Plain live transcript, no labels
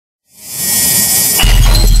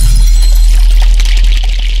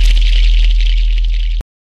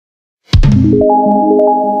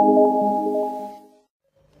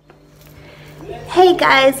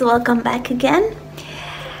guys, welcome back again.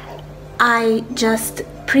 I just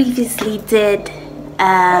previously did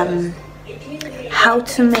how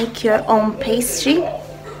to make your own pastry,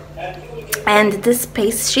 and this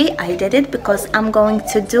pastry I did it because I'm going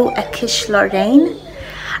to do a Quiche Lorraine.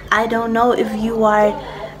 I don't know if you are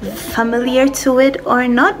familiar to it or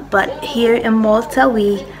not, but here in Malta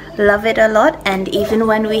we love it a lot, and even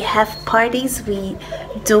when we have parties we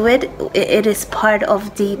do it. It is part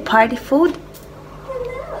of the party food.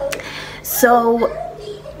 So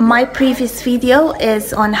my previous video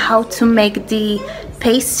is on how to make the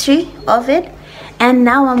pastry of it, and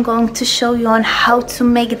now I'm going to show you on how to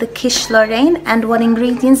make the Quiche Lorraine and what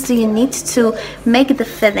ingredients do you need to make the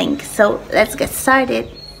filling. So let's get started.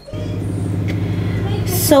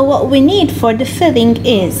 So what we need for the filling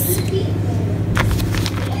is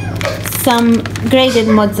some grated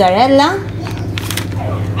mozzarella,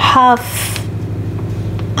 half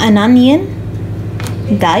an onion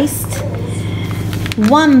diced,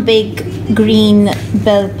 one big green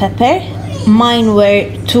bell pepper. Mine were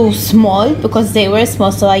too small because they were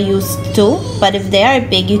small, so I used two, but if they are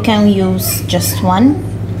big you can use just one.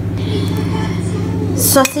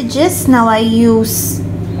 Sausages, now I use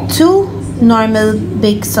two normal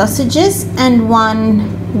big sausages and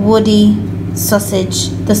one woody sausage,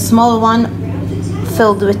 the small one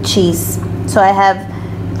filled with cheese. So I have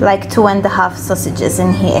like 2.5 sausages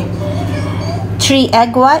in here. 3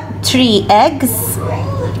 egg eggs,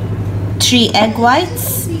 3 egg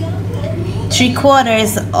whites,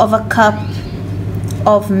 3/4 of a cup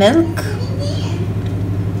of milk,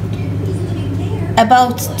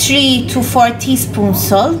 about 3 to 4 teaspoons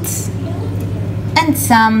salt, and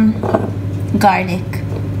some garlic.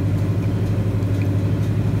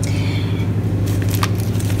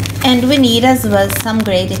 And we need as well some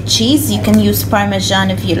grated cheese. You can use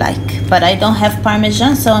parmesan if you like, but I don't have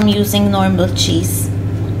parmesan, so I'm using normal cheese.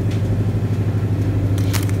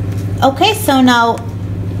 Okay, so now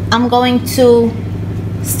I'm going to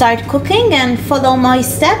start cooking and follow my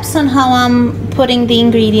steps on how I'm putting the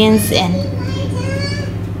ingredients in.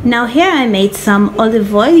 Now here I made some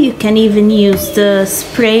olive oil. You can even use the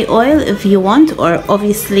spray oil if you want, or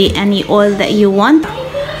obviously any oil that you want.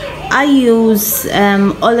 I use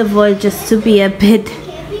olive oil just to be a bit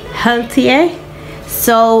healthier.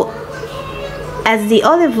 So as the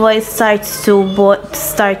olive oil starts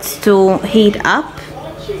to heat up,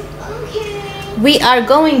 we are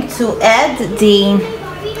going to add the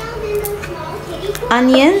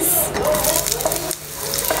onions,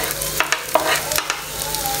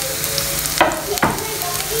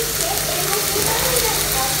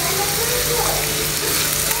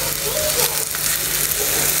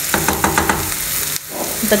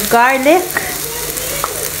 the garlic,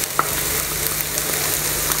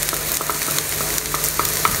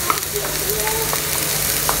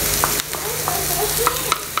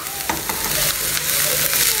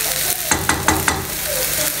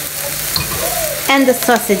 and the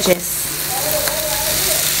sausages.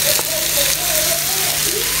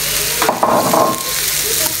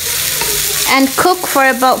 And cook for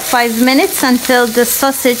about 5 minutes until the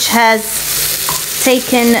sausage has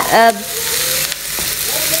taken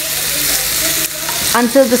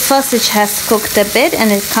until the sausage has cooked a bit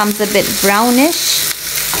and it comes a bit brownish.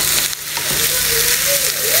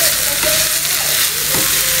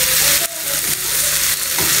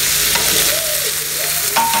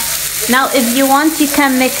 Now if you want, you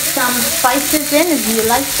can mix some spices in if you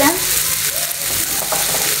like them.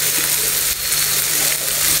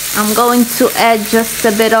 I'm going to add just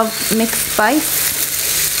a bit of mixed spice.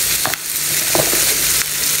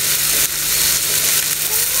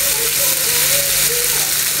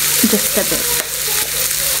 Just a bit.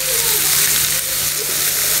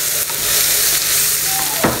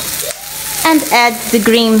 And add the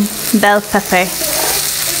green bell pepper.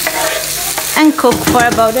 And cook for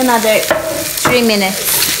about another 3 minutes.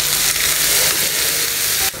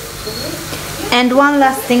 And one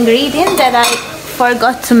last ingredient that I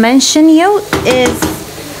forgot to mention you is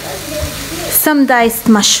some diced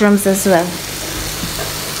mushrooms as well.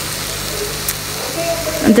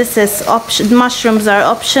 This is mushrooms are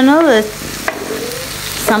optional.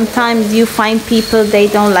 Sometimes you find people they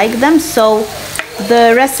don't like them, so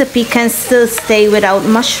the recipe can still stay without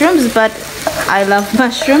mushrooms, but I love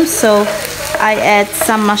mushrooms, so I add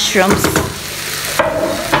some mushrooms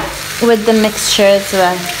with the mixture as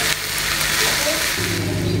well.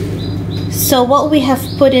 So what we have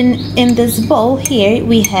put in this bowl here,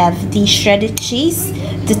 we have the shredded cheese,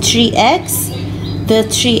 the 3 eggs, the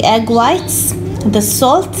 3 egg whites, the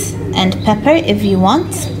salt and pepper if you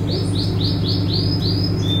want,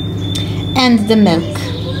 and the milk.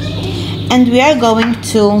 and we are going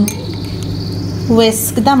to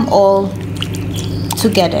whisk them all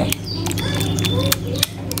together.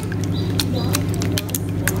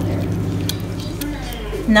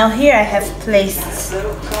 Now here I have placed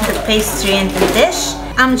the pastry in the dish.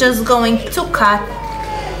 I'm just going to cut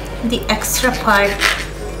the extra part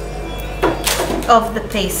of the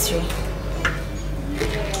pastry.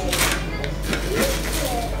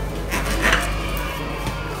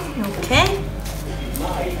 Okay.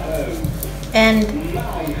 And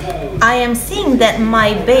I am seeing that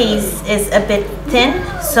my base is a bit thin,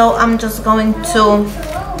 so I'm just going to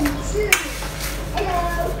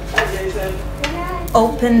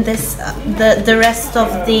open this the rest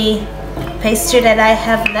of the pastry that I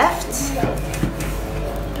have left,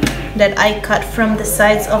 that I cut from the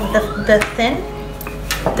sides of the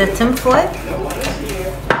tin foil,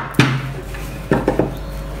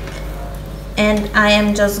 and I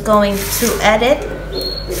am just going to add it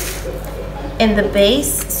in the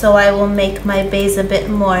base, so I will make my base a bit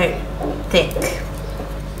more thick.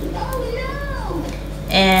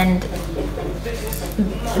 And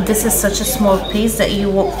this is such a small piece that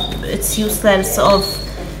it's useless of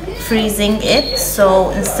freezing it,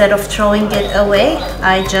 so instead of throwing it away,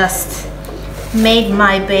 I just made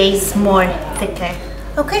my base more thicker.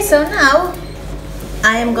 Okay, so now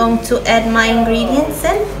I am going to add my ingredients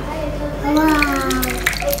in. Wow.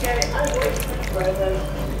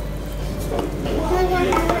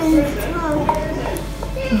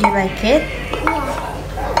 You like it? Yeah.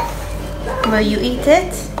 Will you eat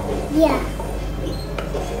it? Yeah.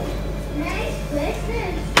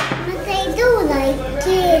 But I do like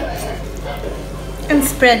it. And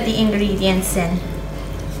spread the ingredients in.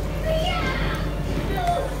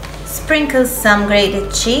 Sprinkle some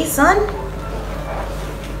grated cheese on.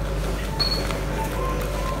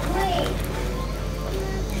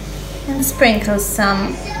 And sprinkle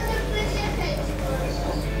some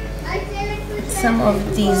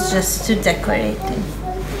of these just to decorate them.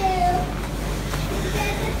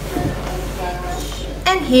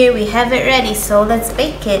 And here we have it ready, so let's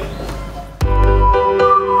bake it.